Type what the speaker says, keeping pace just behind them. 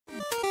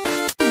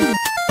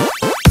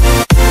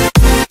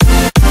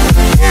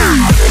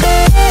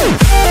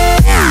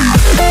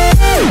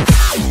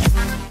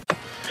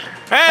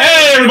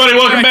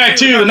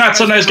to the Not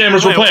So Nice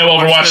Gamers. We're playing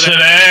Overwatch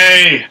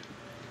today.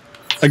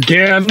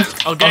 Again.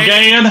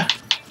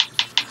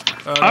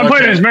 I'm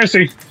playing as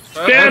Mercy.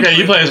 Okay,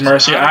 you play as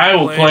Mercy. I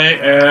will play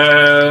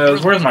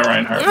as... Where's my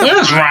Reinhardt?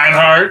 There's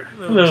Reinhardt.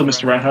 Hello,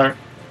 Mr. Reinhardt.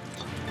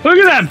 Look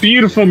at that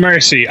beautiful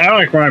Mercy. I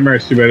like my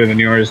Mercy better than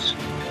yours.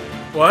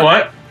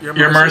 What?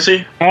 Your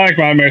Mercy? I like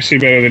my Mercy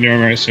better than your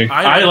Mercy.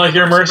 I like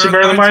your Mercy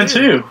better than mine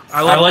too.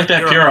 I like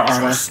that Pura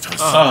armor.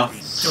 Oh,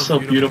 so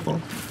beautiful.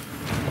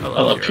 I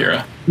love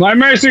Pura. My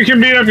Mercy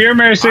can beat up your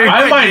Mercy.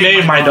 I might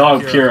name my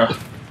dog Pura.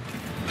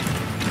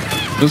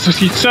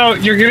 So,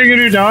 you're getting a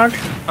new dog?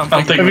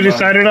 Have you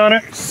decided on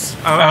it?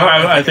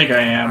 I think I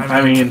am.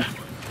 I mean,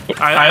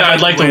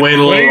 I'd like to wait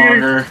a little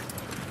longer.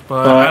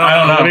 But I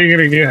don't know. What are you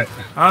going to get?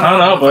 I don't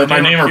know, but if I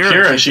name her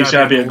Pura, she's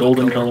got to be a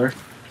golden color.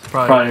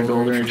 Probably a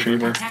golden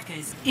retriever.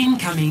 Attackers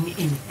incoming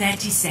in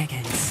 30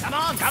 seconds. Come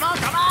on!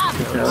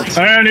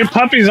 Alright, new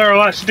puppies are a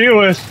lot to deal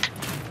with.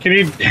 Can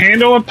you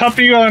handle a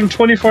puppy on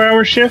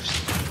 24-hour shifts?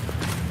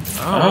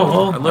 Oh,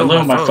 well, I live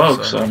with my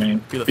folks, so I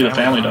mean, be the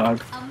family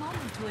dog.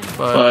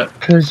 But...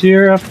 Cause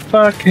you're a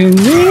fucking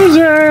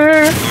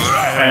loser!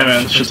 Hey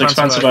man, it's just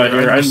expensive out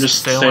here. I just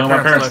stay with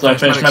my parents until I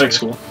finish medic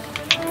school.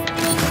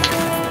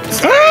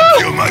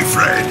 You, my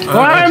friend.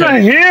 Why am I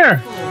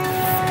here?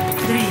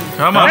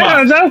 Come on. Hey,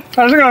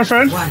 how's it going,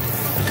 friend?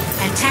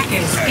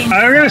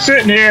 I'm gonna sit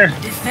in here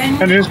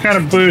and just kind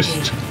of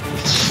boost.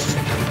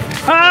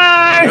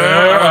 Hi!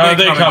 Where are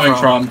they coming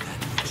from?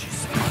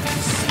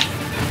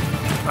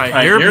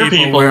 I hear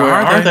people. Where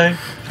are they?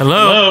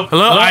 Hello?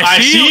 I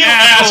see you,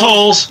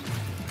 assholes!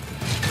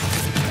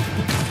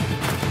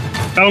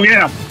 Oh,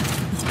 yeah.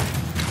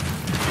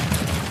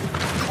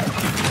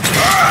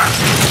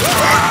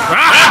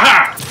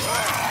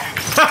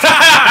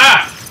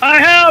 I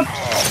help!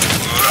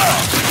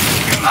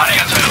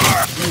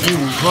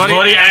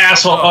 Bloody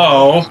asshole.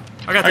 Oh.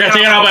 I got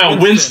taken out by a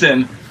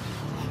Winston.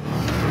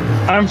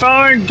 I'm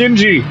following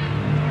Genji.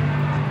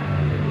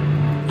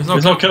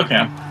 There's no kill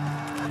cam.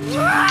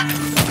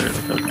 There's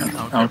a kill cam. I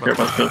don't care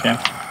about the kill cam.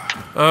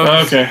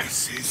 Okay.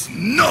 This is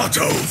not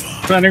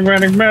over.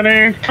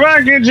 Running. Come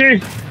on,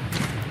 Genji.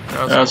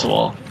 That's a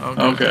wall.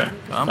 Okay.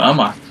 Come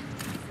on.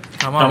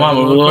 Come on,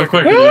 move a little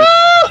quicker.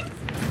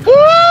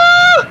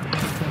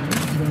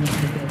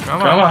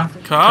 Come on,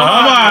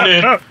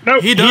 dude. No.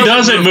 He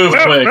doesn't move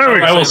quick.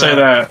 I will say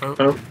that. Come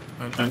on.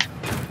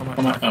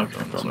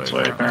 Okay, going this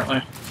way,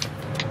 apparently.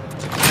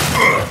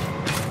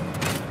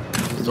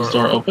 Is this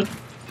door open?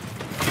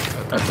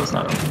 That does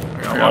not open. I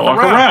gotta walk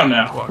around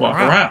now. Walk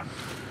around.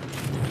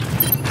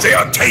 They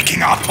are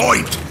taking our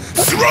point.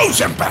 Throw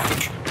them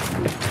back.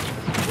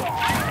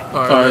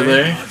 Are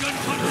they?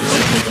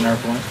 They're taking our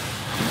point.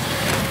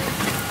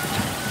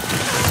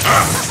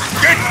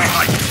 Get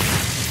behind.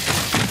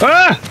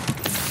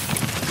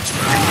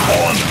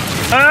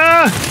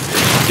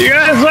 You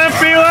guys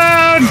left me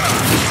alone!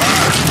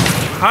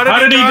 How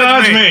did he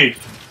dodge me?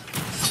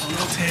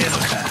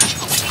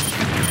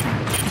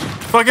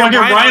 Fucking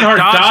Reinhardt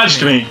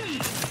dodged me.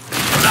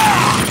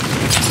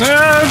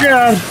 Oh,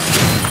 God.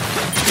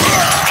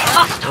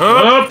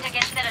 Oh,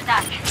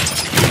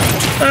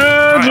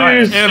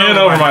 jeez. In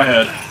over my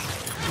head.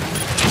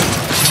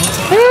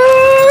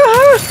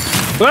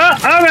 Well,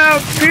 I'm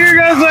out. See you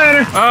guys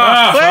later.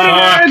 Later,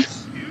 guys.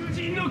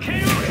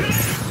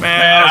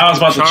 Man, I was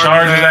about to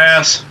charge his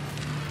ass.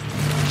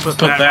 Put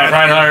that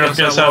Reinhardt up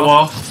against that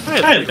wall.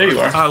 Hey, there you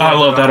are. I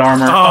love that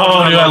armor.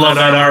 Oh, dude, I love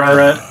that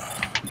armor.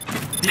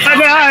 I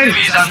died.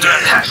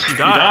 You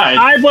died?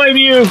 I blame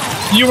you.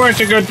 You weren't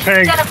a good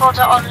tank.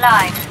 Teleporter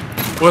online.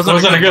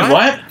 Wasn't a good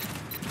what?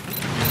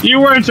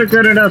 You weren't a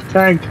good enough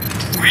tank.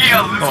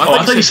 Oh,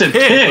 I thought you said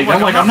pig.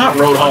 I'm like, I'm not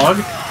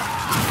Roadhog.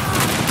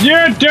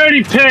 You're a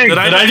dirty pig. Did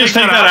I just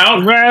take that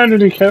out? Round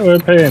and he can't wear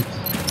pants.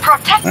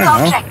 Protect the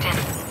objective.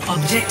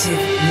 Objective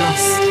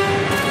lost.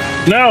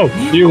 No,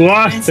 you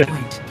lost it.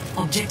 Point.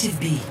 Objective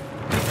B.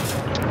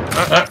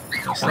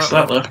 What's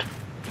that left?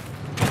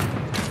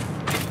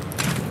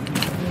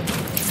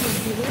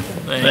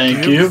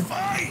 Thank you.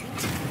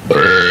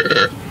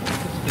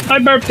 I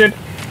burped it.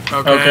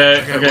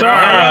 Okay. So,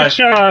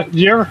 Alright. do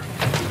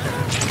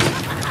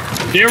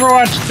you ever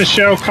watch the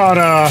show called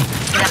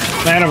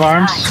Man of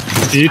Arms?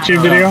 The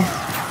YouTube video?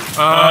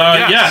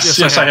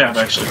 Yes, I have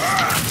actually.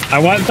 I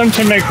want them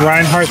to make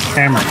Reinhardt's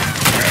hammer.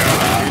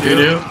 You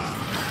do?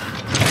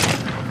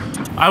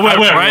 I went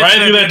right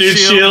through that dude's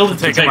shield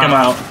to take him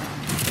out.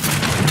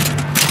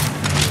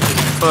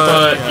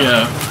 But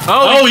yeah.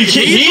 Oh, he's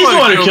the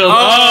one who killed.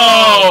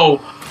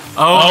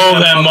 Oh,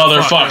 that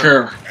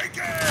motherfucker.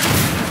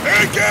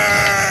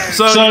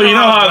 So you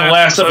know how in the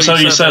last episode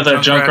you said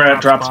that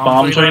Junkrat drops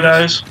bombs when he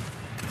dies?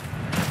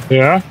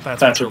 Yeah?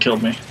 That's what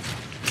killed me.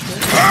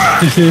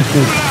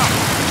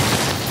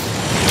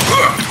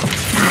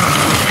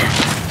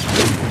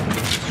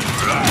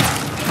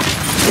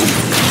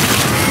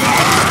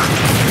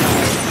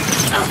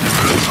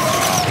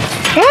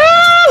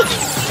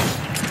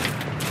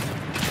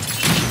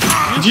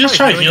 Did you just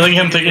try healing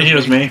him thinking he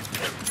was me?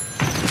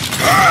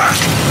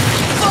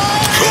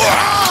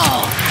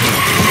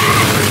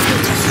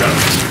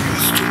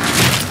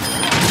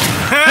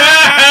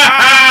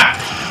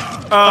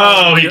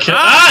 Oh, he killed.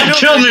 He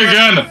killed me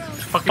again.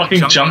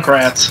 Fucking junk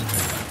rats.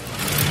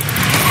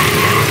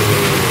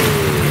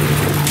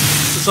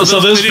 So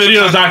this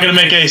video is not gonna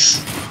make ace.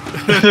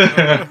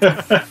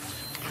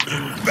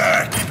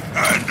 Back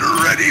and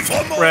ready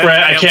for more.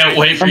 Brett, I can't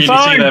wait for you to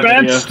see that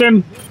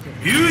video.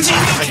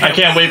 I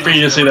can't wait for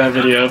you to see that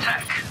video.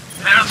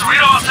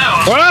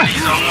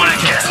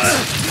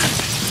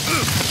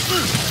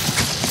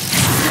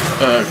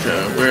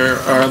 Okay, where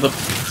are the...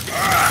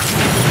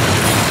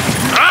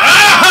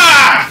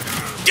 Ah!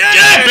 Get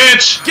it,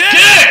 bitch! Get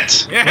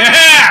it!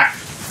 Yeah!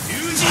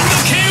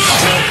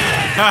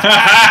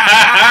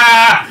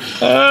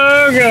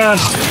 Oh god.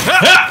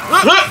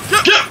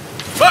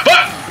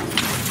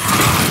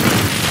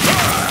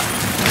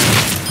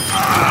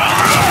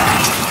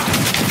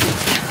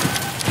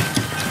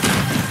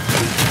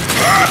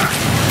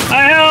 I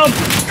help!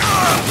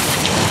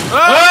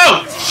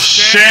 Oh!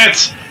 Shit!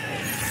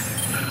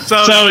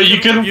 So you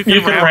can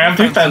ram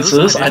through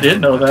fences. I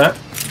didn't know that.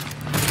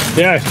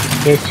 Yes,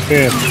 yes,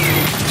 yes.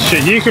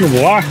 Shit, you can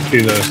walk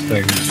through those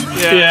things.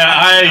 Yeah,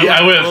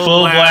 I went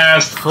full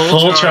blast,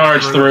 full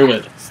charge through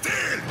it.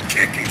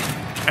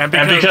 And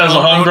because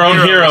a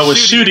homegrown hero was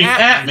shooting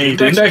at me,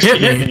 didn't actually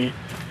hit me,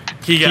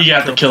 he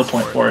got the kill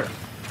point for it.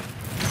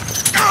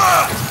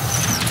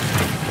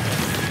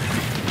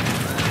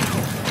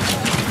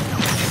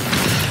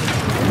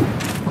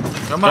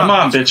 Come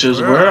on, bitches,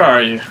 where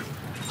are you?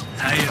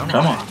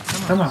 Come on,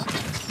 come on.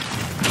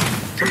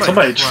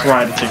 Somebody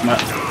try to take my...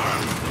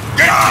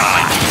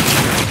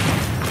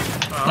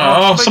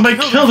 Oh, somebody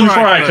killed him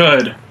before I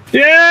could.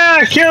 Yeah,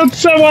 I killed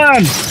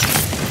someone!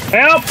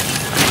 Help!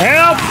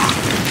 Help!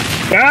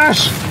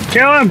 Gosh!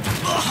 Kill him!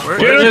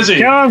 Where is he?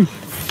 Kill him!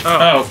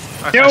 Oh.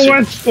 Kill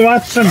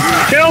Watson!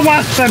 Kill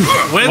Watson!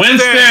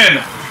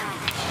 Winston!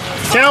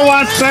 Kill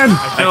Watson!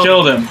 I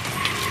killed him.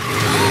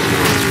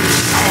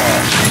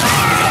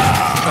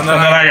 And then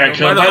I got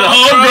killed by the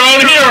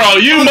homegrown hero,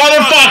 you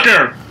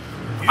motherfucker!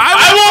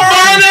 I will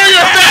murder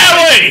your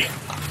family!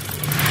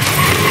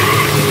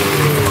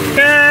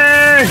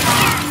 Hey!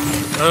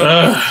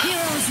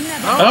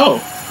 Oh.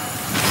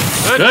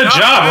 Good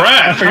job,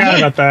 Rat. I forgot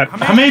about that.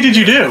 How many did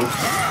you do?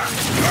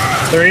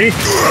 3.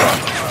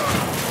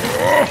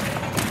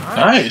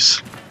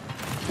 Nice.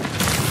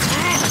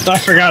 I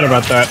forgot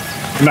about that.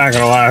 I'm not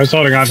gonna lie, I was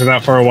holding on to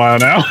that for a while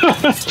now.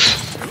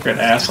 You're an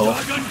asshole.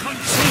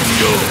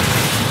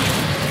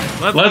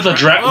 Let the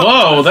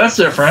whoa, that's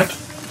different.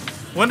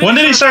 When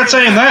did he start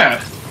saying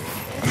that?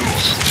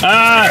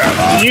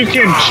 You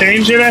can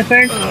change it, I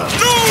think.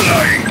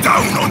 Lying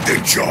down on the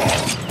jaw.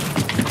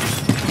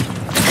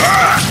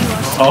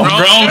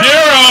 Homegrown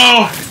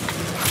hero!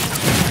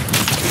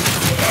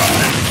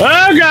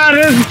 Oh god,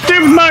 this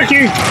stupid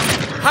monkey!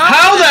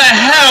 How the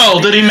hell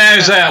did he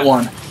manage that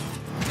one?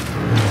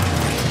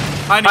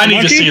 I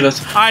need to see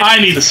this. I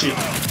need to see it.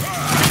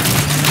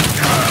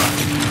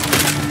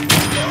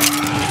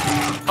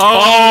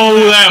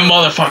 Oh, that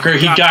motherfucker.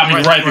 He got me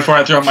right before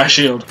I threw up my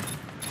shield.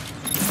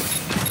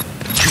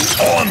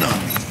 Honor.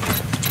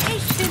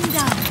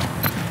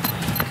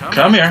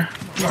 Come here.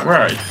 Where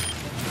are you?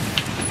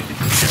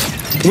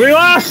 We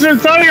lost it!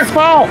 It's all your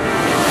fault!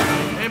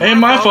 Ain't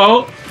my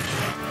fault.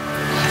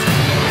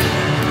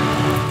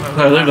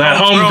 Look at that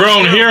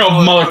homegrown hero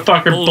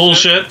motherfucker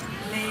bullshit.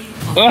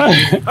 Ah,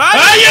 you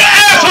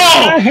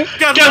asshole!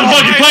 Got the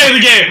fucking play of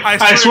the game.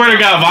 I swear to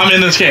God, if I'm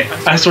in this game.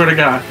 I swear to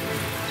God.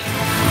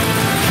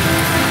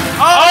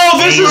 Oh,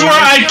 this is where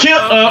I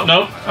killed. Oh,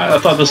 nope. I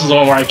thought this was the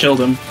one where I killed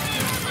him.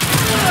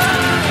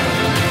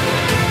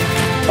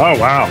 Oh,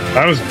 wow.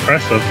 That was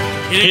impressive.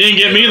 He didn't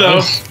get me,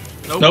 though.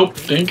 Nope,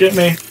 didn't get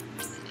me.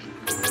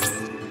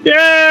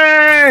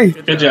 Yay!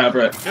 Good job,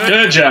 Brett.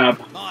 Good job.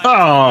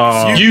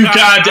 Oh. You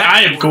got.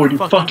 I am going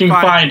to fucking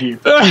find you.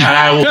 And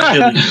I will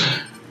kill you.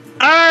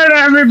 Alright,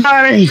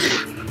 everybody.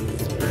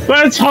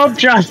 Let's hope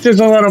Justice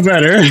a little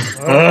better.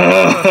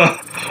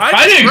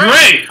 I did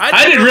great.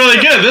 I did really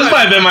good. This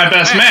might have been my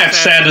best match,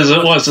 sad as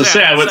it was to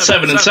say. I went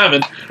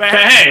 7-7. But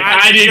hey,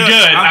 I did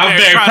good. I'm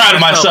very proud of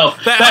myself.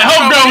 That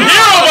homegrown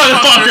hero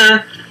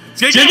motherfucker!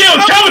 You get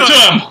what's coming to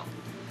him!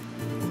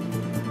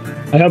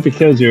 I hope he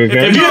kills you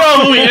again. If you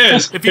know who he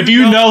is, if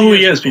you know who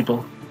he is,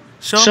 people,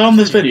 show him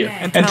this video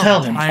and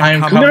tell him I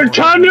am coming. I'm gonna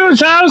come to his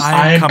house.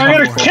 I'm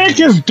gonna kick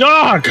his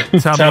dog.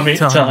 Tell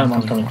him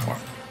I'm coming for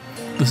him.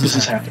 This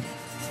is happening.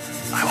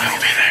 I will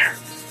be there.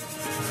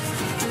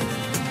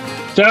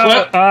 So,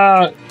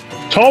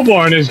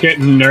 Tollborn is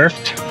getting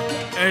nerfed.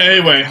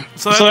 Anyway,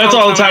 so that's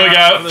all the time we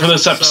got for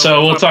this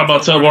episode. We'll talk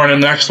about Tollborn in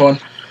the next one.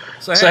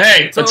 So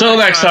hey, until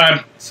next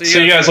time,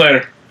 see you guys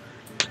later.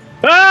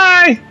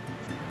 Bye!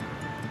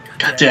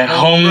 Goddamn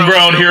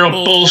homegrown hero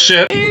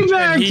bullshit. He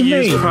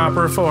used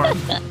proper form.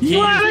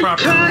 What a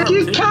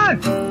cocky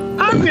cunt!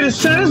 I'm gonna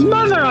set his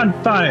mother on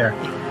fire!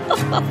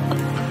 Open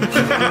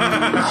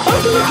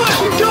the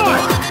fucking door!